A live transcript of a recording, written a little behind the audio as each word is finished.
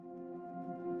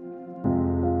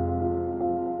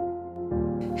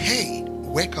Hey,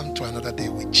 welcome to another day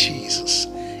with Jesus,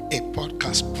 a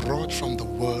podcast brought from the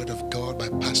Word of God by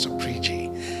Pastor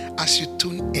Preji. As you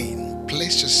tune in,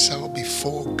 place yourself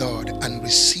before God and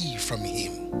receive from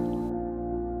Him.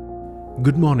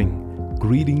 Good morning.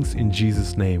 Greetings in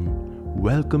Jesus' name.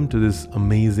 Welcome to this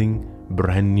amazing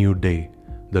brand new day.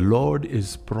 The Lord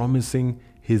is promising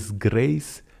His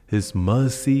grace, His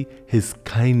mercy, His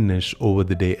kindness over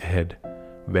the day ahead.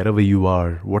 Wherever you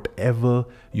are, whatever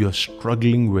you're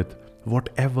struggling with,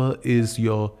 whatever is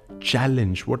your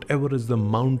challenge, whatever is the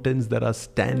mountains that are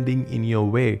standing in your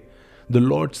way, the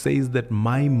Lord says that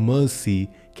my mercy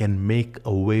can make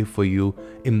a way for you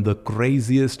in the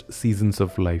craziest seasons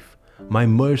of life. My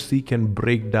mercy can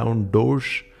break down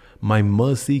doors. My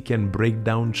mercy can break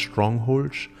down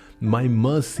strongholds. My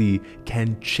mercy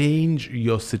can change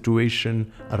your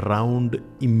situation around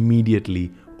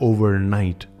immediately,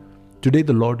 overnight. Today,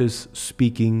 the Lord is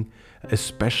speaking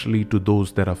especially to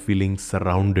those that are feeling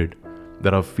surrounded,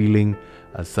 that are feeling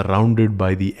surrounded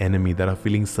by the enemy, that are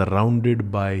feeling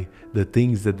surrounded by the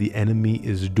things that the enemy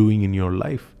is doing in your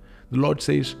life. The Lord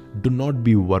says, do not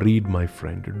be worried, my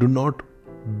friend. Do not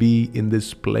be in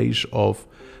this place of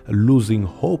losing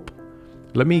hope.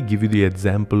 Let me give you the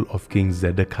example of King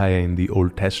Zedekiah in the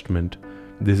Old Testament.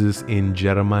 This is in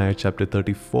Jeremiah chapter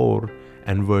 34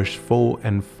 and verse 4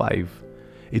 and 5.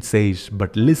 It says,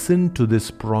 "But listen to this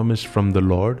promise from the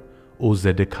Lord, O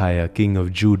Zedekiah, king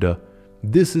of Judah.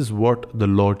 This is what the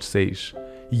Lord says.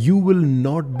 You will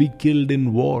not be killed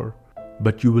in war,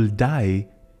 but you will die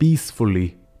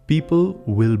peacefully. People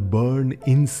will burn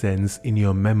incense in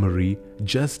your memory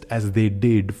just as they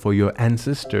did for your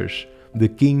ancestors, the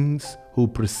kings who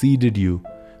preceded you.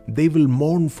 They will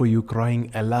mourn for you,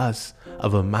 crying, 'Alas,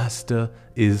 our master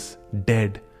is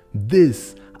dead.'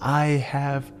 This I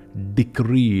have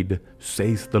decreed,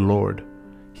 says the Lord."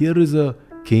 Here is a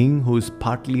king who is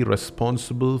partly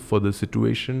responsible for the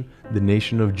situation the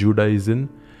nation of Judah is in.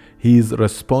 He is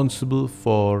responsible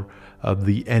for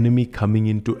the enemy coming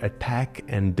in to attack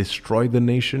and destroy the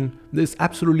nation. There's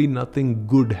absolutely nothing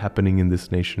good happening in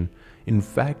this nation. In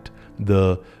fact,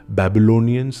 the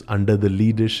Babylonians, under the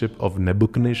leadership of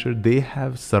Nebuchadnezzar, they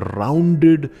have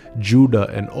surrounded Judah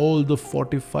and all the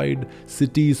fortified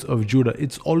cities of Judah.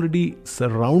 It's already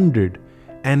surrounded.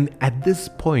 And at this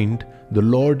point, the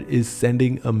Lord is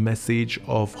sending a message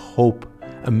of hope,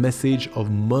 a message of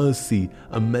mercy,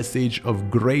 a message of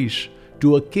grace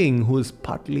to a king who is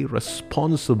partly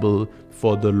responsible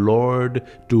for the Lord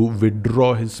to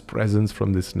withdraw His presence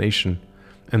from this nation.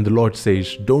 And the Lord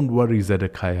says, "Don't worry,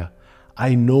 Zedekiah.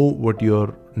 I know what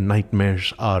your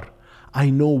nightmares are. I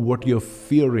know what you're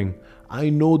fearing. I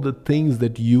know the things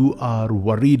that you are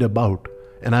worried about.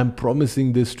 And I'm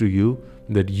promising this to you,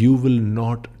 that you will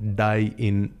not die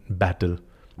in battle,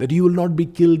 that you will not be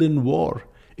killed in war.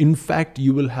 In fact,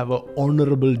 you will have an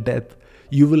honorable death.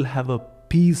 You will have a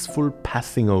peaceful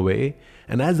passing away.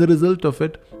 And as a result of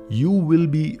it, you will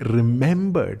be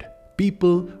remembered.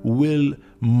 People will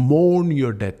mourn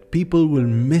your death. People will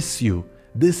miss you.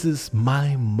 This is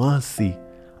my mercy."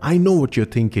 I know what you're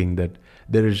thinking, that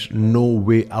there is no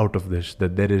way out of this,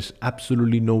 that there is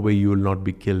absolutely no way you will not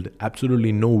be killed,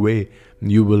 absolutely no way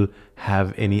you will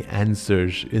have any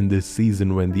answers in this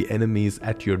season when the enemy is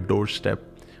at your doorstep.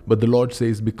 But the Lord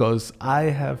says, because I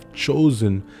have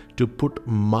chosen to put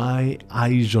my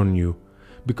eyes on you,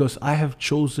 because I have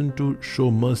chosen to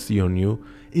show mercy on you,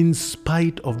 in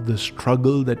spite of the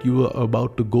struggle that you are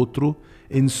about to go through,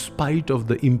 in spite of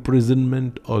the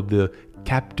imprisonment or the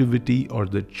captivity or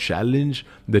the challenge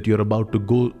that you're about to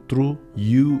go through,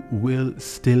 you will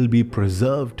still be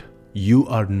preserved. You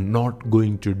are not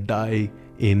going to die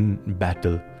in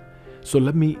battle. So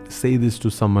let me say this to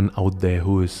someone out there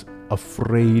who is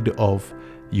afraid of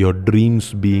your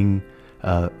dreams being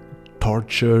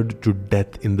tortured to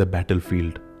death in the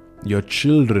battlefield, your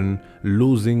children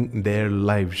losing their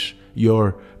lives,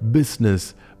 your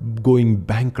business going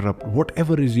bankrupt,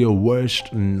 whatever is your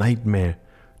worst nightmare.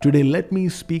 Today, let me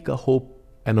speak a hope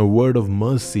and a word of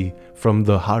mercy from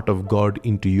the heart of God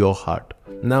into your heart.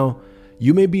 Now,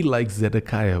 you may be like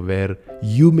Zedekiah, where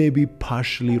you may be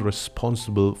partially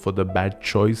responsible for the bad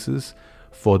choices,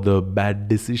 for the bad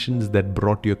decisions that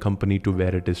brought your company to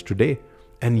where it is today.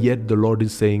 And yet the Lord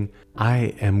is saying,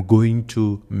 I am going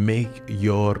to make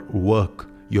your work,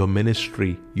 your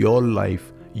ministry, your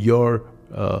life, your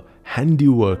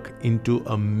handiwork into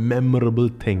a memorable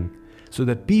thing, so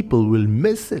that people will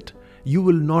miss it. You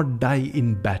will not die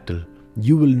in battle.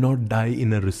 You will not die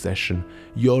in a recession.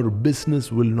 Your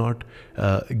business will not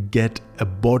get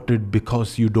aborted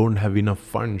because you don't have enough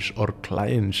funds or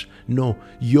clients. No,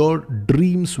 your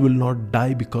dreams will not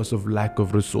die because of lack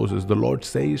of resources. The Lord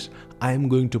says, I am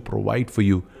going to provide for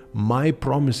you. My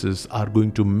promises are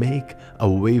going to make a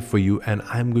way for you, and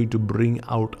I'm going to bring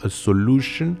out a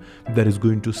solution that is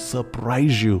going to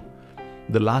surprise you.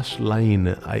 The last line,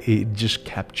 it just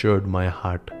captured my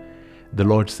heart. The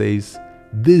Lord says,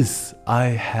 this I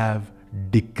have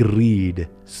decreed,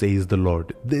 says the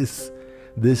Lord. This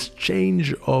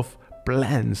change of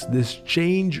plans, this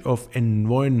change of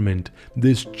environment,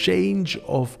 this change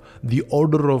of the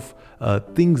order of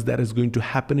things that is going to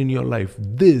happen in your life,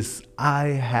 this I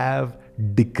have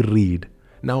decreed.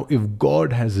 Now, if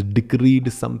God has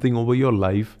decreed something over your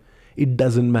life, it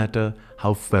doesn't matter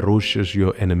how ferocious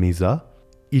your enemies are.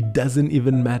 It doesn't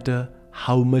even matter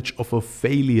how much of a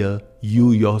failure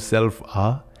you yourself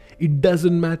are. It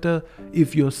doesn't matter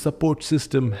if your support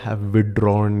system have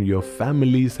withdrawn, your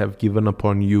families have given up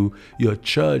on you, your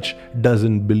church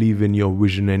doesn't believe in your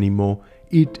vision anymore.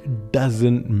 It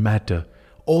doesn't matter.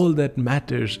 All that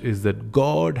matters is that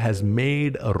God has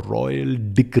made a royal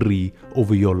decree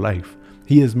over your life.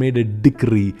 He has made a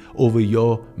decree over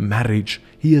your marriage.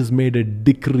 He has made a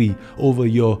decree over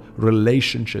your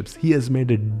relationships. He has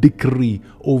made a decree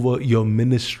over your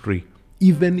ministry.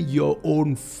 Even your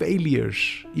own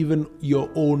failures, even your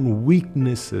own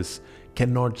weaknesses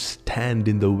cannot stand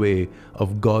in the way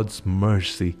of God's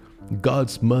mercy.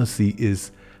 God's mercy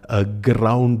is a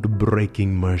groundbreaking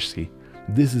mercy.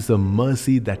 This is a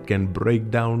mercy that can break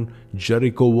down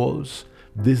Jericho walls.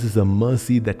 This is a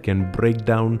mercy that can break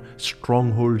down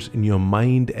strongholds in your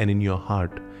mind and in your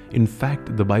heart. In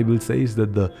fact, the Bible says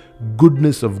that the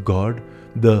goodness of God,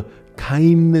 the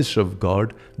kindness of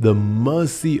God, the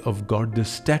mercy of God, the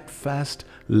steadfast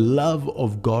love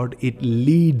of God, it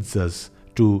leads us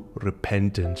to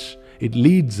repentance. It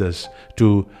leads us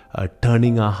to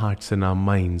turning our hearts and our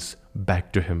minds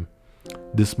back to Him.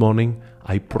 This morning,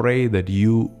 I pray that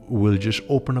you will just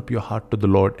open up your heart to the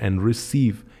Lord and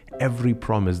receive every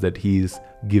promise that He is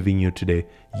giving you today.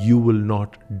 You will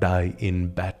not die in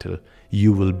battle.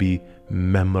 You will be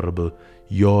memorable.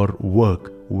 Your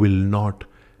work will not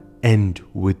end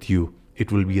with you.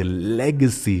 It will be a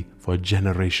legacy for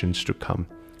generations to come.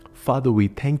 Father, we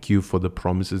thank you for the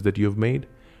promises that you have made.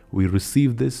 We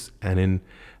receive this, and in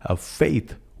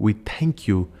faith, we thank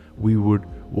you. We would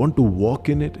want to walk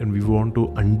in it, and we want to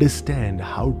understand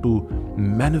how to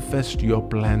manifest your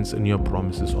plans and your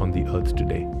promises on the earth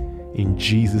today. In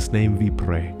Jesus' name we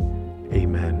pray.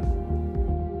 Amen.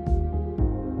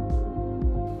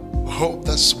 Hope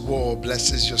this word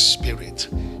blesses your spirit.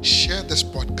 Share this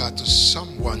podcast to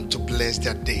someone to bless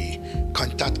their day.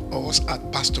 Contact us at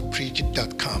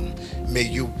pastorpreach.com. May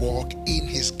you walk in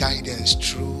His guidance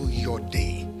through your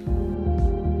day.